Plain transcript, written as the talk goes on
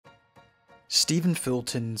Stephen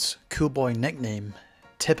Fulton's Cool Boy nickname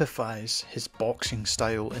typifies his boxing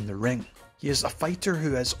style in the ring. He is a fighter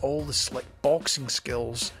who has all the slick boxing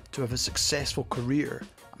skills to have a successful career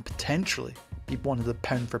and potentially be one of the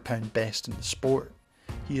pound for pound best in the sport.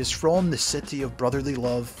 He is from the city of brotherly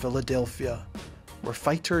love, Philadelphia, where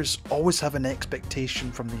fighters always have an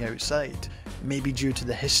expectation from the outside, maybe due to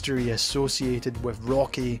the history associated with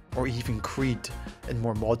Rocky or even Creed in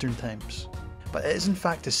more modern times. But it is in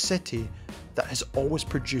fact a city that has always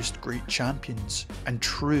produced great champions and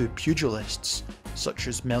true pugilists such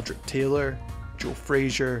as Meldrick Taylor, Joe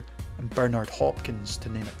Frazier and Bernard Hopkins, to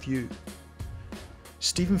name a few.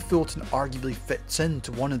 Stephen Fulton arguably fits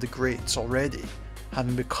into one of the greats already,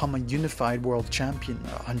 having become a unified world champion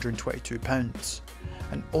at 122 pounds,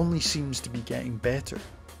 and only seems to be getting better.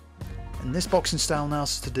 In this boxing style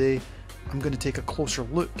analysis today, I'm going to take a closer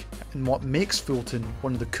look at what makes Fulton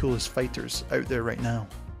one of the coolest fighters out there right now.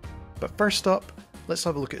 But first up, let's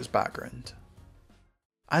have a look at his background.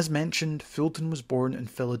 As mentioned, Fulton was born in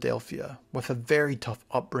Philadelphia with a very tough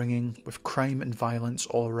upbringing with crime and violence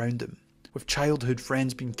all around him, with childhood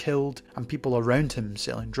friends being killed and people around him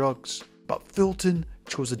selling drugs. But Fulton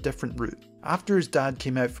chose a different route. After his dad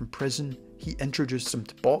came out from prison, he introduced him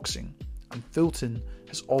to boxing, and Fulton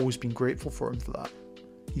has always been grateful for him for that.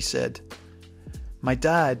 He said, "My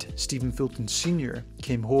dad, Stephen Fulton Sr.,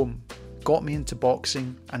 came home, got me into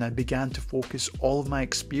boxing, and I began to focus all of my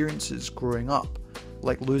experiences growing up,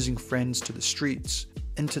 like losing friends to the streets,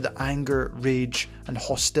 into the anger, rage, and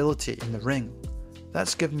hostility in the ring.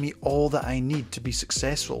 That's given me all that I need to be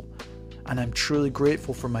successful, and I'm truly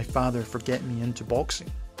grateful for my father for getting me into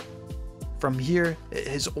boxing." From here, it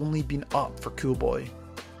has only been up for Cool Boy.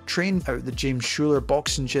 Trained out at the James Schuler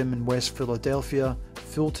boxing gym in West Philadelphia,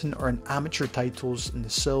 Fulton earned amateur titles in the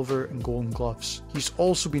silver and golden gloves. He's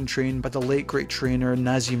also been trained by the late great trainer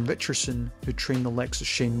Nazim Richardson, who trained the likes of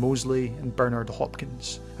Shane Mosley and Bernard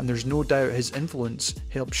Hopkins, and there's no doubt his influence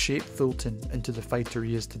helped shape Fulton into the fighter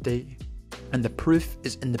he is today. And the proof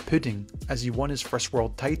is in the pudding, as he won his first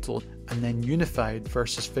world title and then unified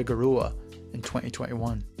versus Figueroa in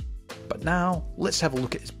 2021. But now, let's have a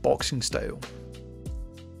look at his boxing style.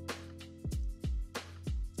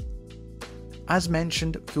 As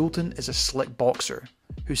mentioned, Fulton is a slick boxer,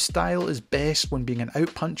 whose style is best when being an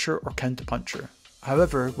outpuncher or counterpuncher.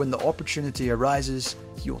 However, when the opportunity arises,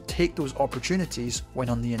 he will take those opportunities when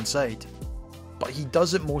on the inside. But he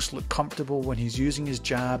does it most look comfortable when he's using his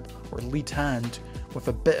jab or lead hand with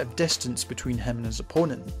a bit of distance between him and his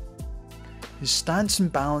opponent. His stance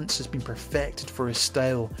and balance has been perfected for his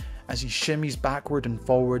style, as he shimmies backward and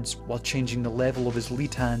forwards while changing the level of his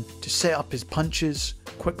lead hand to set up his punches,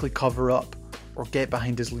 quickly cover up, or get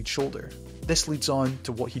behind his lead shoulder. This leads on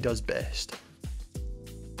to what he does best: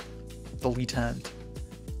 the lead hand.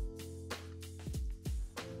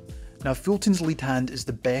 Now, Fulton's lead hand is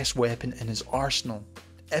the best weapon in his arsenal.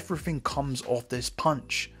 Everything comes off this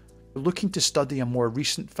punch. If you're looking to study a more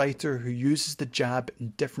recent fighter who uses the jab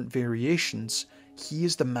in different variations, he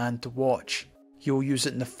is the man to watch. He will use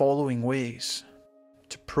it in the following ways: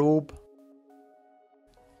 to probe,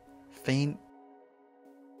 feint,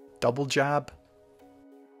 double jab,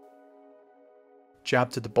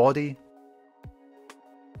 jab to the body,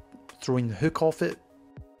 throwing the hook off it,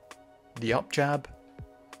 the up jab,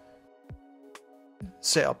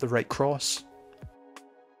 set up the right cross,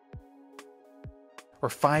 or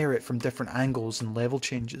fire it from different angles and level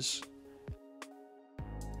changes.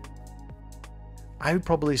 I would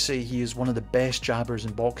probably say he is one of the best jabbers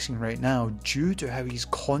in boxing right now due to how he's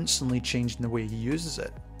constantly changing the way he uses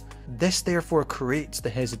it. This therefore creates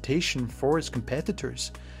the hesitation for his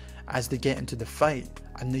competitors as they get into the fight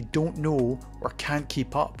and they don't know or can't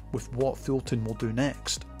keep up with what Fulton will do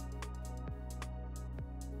next.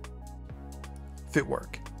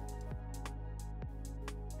 Footwork.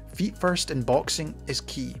 Feet first in boxing is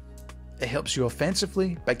key. It helps you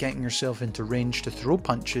offensively by getting yourself into range to throw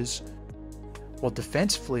punches, while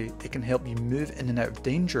defensively it can help you move in and out of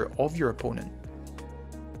danger of your opponent.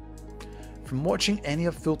 From watching any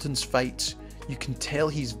of Fulton's fights, you can tell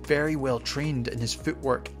he's very well trained in his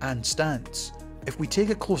footwork and stance. If we take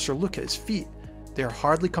a closer look at his feet, they are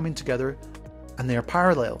hardly coming together and they are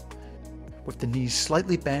parallel, with the knees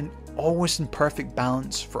slightly bent, always in perfect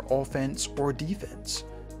balance for offense or defense.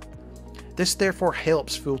 This therefore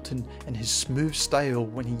helps Fulton in his smooth style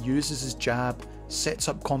when he uses his jab, sets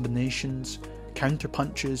up combinations, counter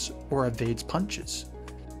punches or evades punches.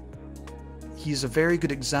 He is a very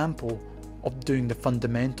good example of doing the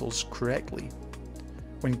fundamentals correctly.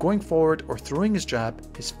 When going forward or throwing his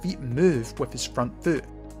jab, his feet move with his front foot,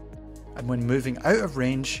 and when moving out of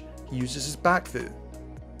range, he uses his back foot.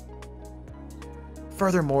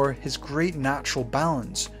 Furthermore, his great natural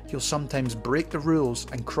balance, he'll sometimes break the rules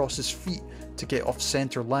and cross his feet to get off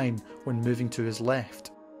centre line when moving to his left.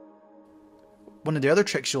 One of the other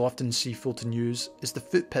tricks you'll often see Fulton use is the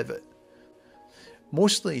foot pivot.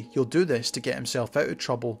 Mostly he'll do this to get himself out of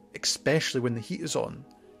trouble, especially when the heat is on.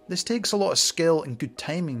 This takes a lot of skill and good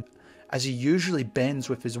timing, as he usually bends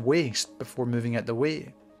with his waist before moving out the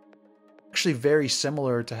way. Actually very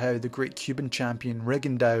similar to how the great Cuban champion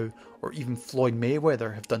Rigondeaux or even Floyd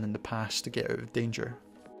Mayweather have done in the past to get out of danger.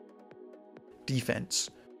 Defense.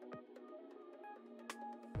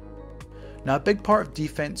 Now, a big part of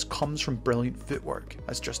defense comes from brilliant footwork,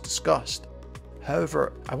 as just discussed.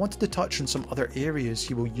 However, I wanted to touch on some other areas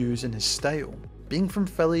he will use in his style. Being from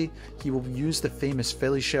Philly, he will use the famous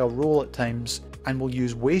Philly shell roll at times and will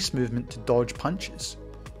use waist movement to dodge punches.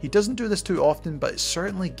 He doesn't do this too often, but it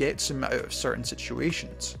certainly gets him out of certain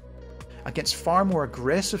situations. Against far more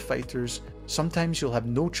aggressive fighters, sometimes you'll have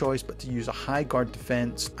no choice but to use a high guard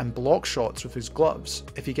defense and block shots with his gloves.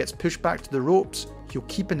 If he gets pushed back to the ropes, he'll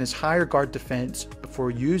keep in his higher guard defense before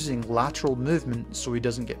using lateral movement so he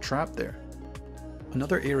doesn't get trapped there.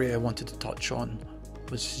 Another area I wanted to touch on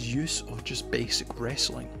was his use of just basic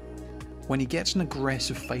wrestling. When he gets an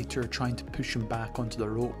aggressive fighter trying to push him back onto the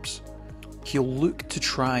ropes, he'll look to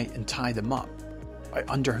try and tie them up by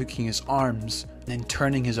underhooking his arms and then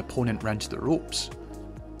turning his opponent round to the ropes.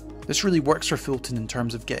 This really works for Fulton in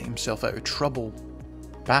terms of getting himself out of trouble,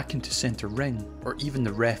 back into centre ring, or even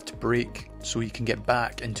the ref to break so he can get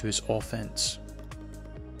back into his offense.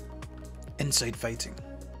 Inside fighting.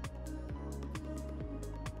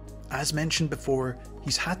 As mentioned before,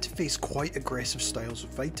 he's had to face quite aggressive styles of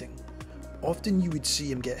fighting. Often you would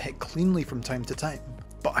see him get hit cleanly from time to time,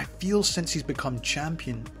 but I feel since he's become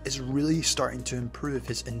champion, is really starting to improve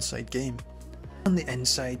his inside game. On the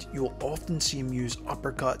inside, you'll often see him use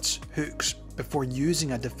uppercuts, hooks, before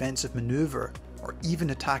using a defensive maneuver, or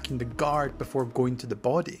even attacking the guard before going to the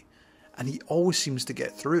body, and he always seems to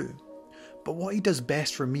get through. But what he does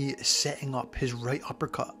best for me is setting up his right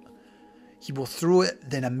uppercut. He will throw it,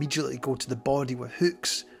 then immediately go to the body with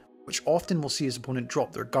hooks, which often will see his opponent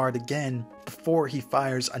drop their guard again before he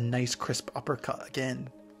fires a nice crisp uppercut again.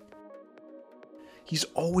 He's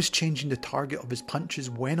always changing the target of his punches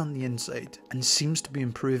when on the inside and seems to be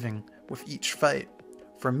improving with each fight.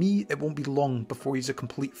 For me, it won't be long before he's a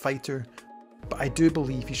complete fighter, but I do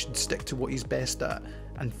believe he should stick to what he's best at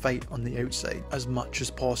and fight on the outside as much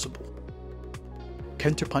as possible.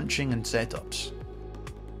 Counterpunching and setups.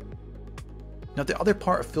 Now, the other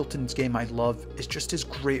part of Fulton's game I love is just his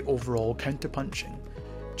great overall counterpunching.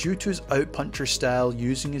 Due to his outpuncher style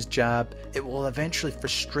using his jab, it will eventually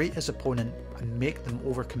frustrate his opponent and make them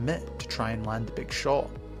overcommit to try and land a big shot.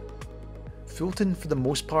 Fulton, for the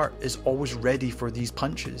most part, is always ready for these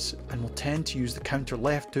punches and will tend to use the counter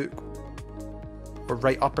left hook or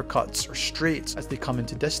right uppercuts or straights as they come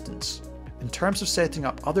into distance. In terms of setting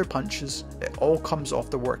up other punches, it all comes off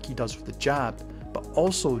the work he does with the jab, but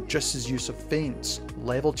also just his use of feints,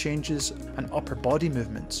 level changes and upper body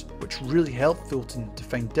movements, which really help Fulton to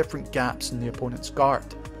find different gaps in the opponent's guard.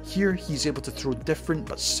 Here he's able to throw different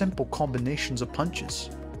but simple combinations of punches.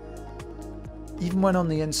 Even when on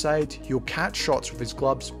the inside, he'll catch shots with his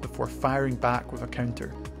gloves before firing back with a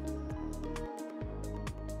counter.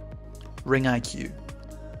 Ring IQ.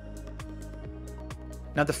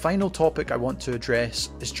 Now, the final topic I want to address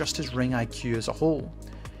is just his ring IQ as a whole.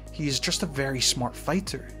 He is just a very smart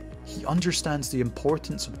fighter. He understands the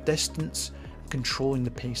importance of distance and controlling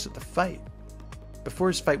the pace of the fight. Before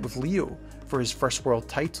his fight with Leo for his first world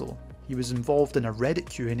title, he was involved in a Reddit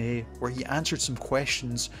Q&A where he answered some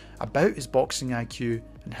questions about his boxing IQ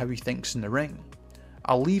and how he thinks in the ring.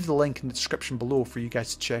 I'll leave the link in the description below for you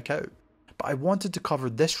guys to check out, but I wanted to cover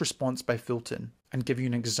this response by Fulton and give you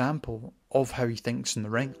an example of how he thinks in the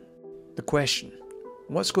ring. The question: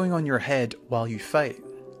 what's going on in your head while you fight?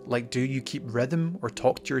 Like, do you keep rhythm or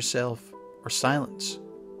talk to yourself or silence?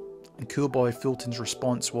 And Coolboy Fulton's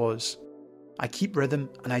response was, I keep rhythm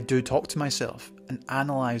and I do talk to myself and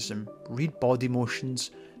analyse them, read body motions,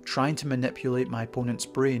 trying to manipulate my opponent's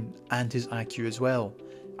brain and his IQ as well.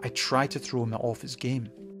 I try to throw him off his game.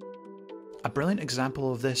 A brilliant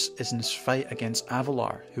example of this is in his fight against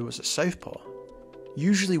Avalar, who was a southpaw.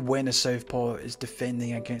 Usually when a southpaw is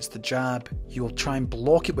defending against the jab, he will try and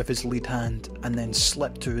block it with his lead hand and then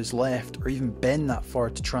slip to his left or even bend that far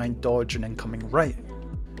to try and dodge an incoming right.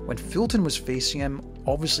 When Fulton was facing him,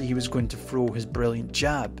 obviously he was going to throw his brilliant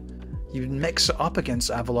jab. He would mix it up against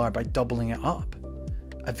Avalar by doubling it up.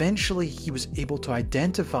 Eventually he was able to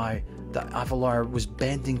identify that Avalar was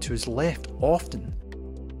bending to his left often.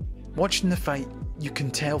 Watching the fight, You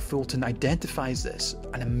can tell Fulton identifies this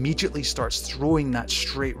and immediately starts throwing that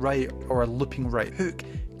straight right or a looping right hook,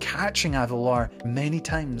 catching Avilar many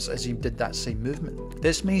times as he did that same movement.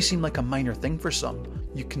 This may seem like a minor thing for some.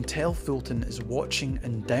 You can tell Fulton is watching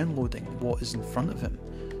and downloading what is in front of him,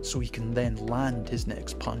 so he can then land his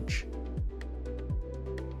next punch.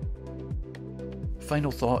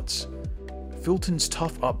 Final thoughts. Fulton's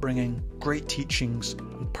tough upbringing, great teachings,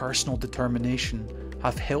 and personal determination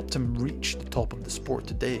have helped him reach the top of the sport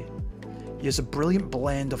today. He has a brilliant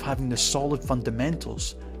blend of having the solid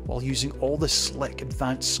fundamentals while using all the slick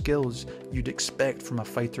advanced skills you'd expect from a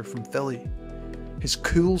fighter from Philly. His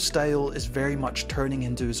cool style is very much turning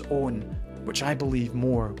into his own, which I believe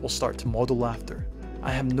more will start to model after.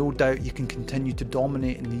 I have no doubt he can continue to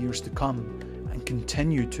dominate in the years to come and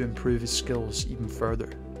continue to improve his skills even further.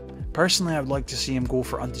 Personally, I would like to see him go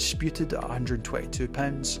for undisputed at 122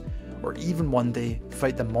 pounds, or even one day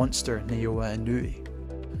fight the monster Naoya Inoue.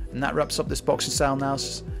 And that wraps up this boxing style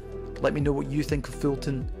analysis. Let me know what you think of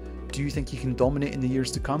Fulton. Do you think he can dominate in the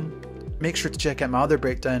years to come? Make sure to check out my other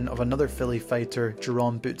breakdown of another Philly fighter,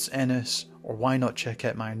 Jerome Boots Ennis, or why not check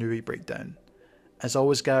out my Inoue breakdown. As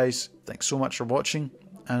always guys, thanks so much for watching,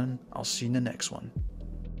 and I'll see you in the next one.